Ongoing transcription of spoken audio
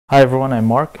Hi everyone, I'm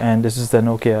Mark and this is the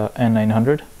Nokia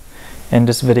N900. In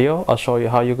this video, I'll show you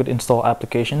how you could install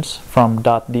applications from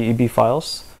 .deb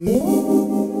files.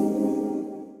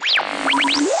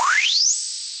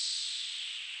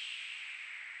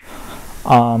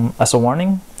 As a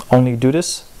warning, only do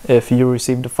this if you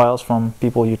receive the files from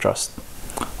people you trust.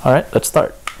 Alright, let's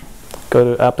start.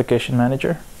 Go to Application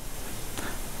Manager,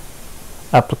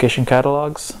 Application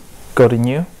Catalogs, go to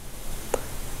New,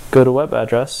 go to Web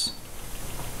Address,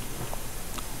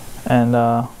 and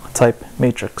type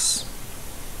matrix.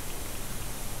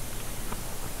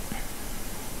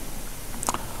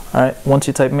 Alright, once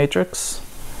you type matrix,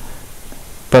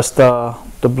 press the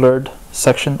blurred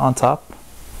section on top,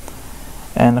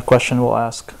 and the question will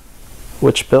ask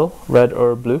which pill, red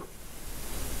or blue.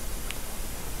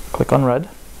 Click on red,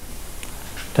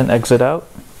 then exit out,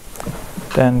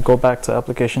 then go back to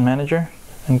Application Manager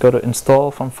and go to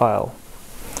Install from File.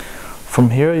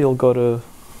 From here you'll go to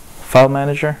File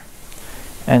Manager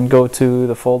and go to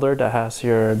the folder that has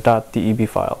your .deb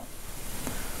file.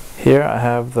 Here I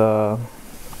have the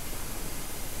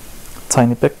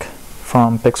TinyPic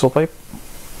from PixelPipe,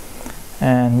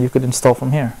 and you could install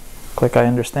from here. Click I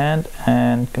understand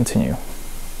and continue.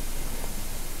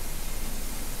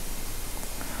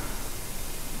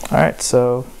 Alright,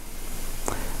 so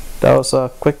that was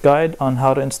a quick guide on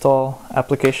how to install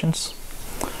applications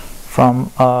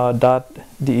from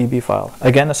 .deb file.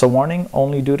 Again, as a warning,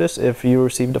 only do this if you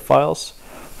receive the files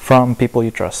from people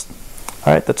you trust.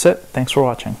 Alright, that's it. Thanks for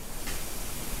watching.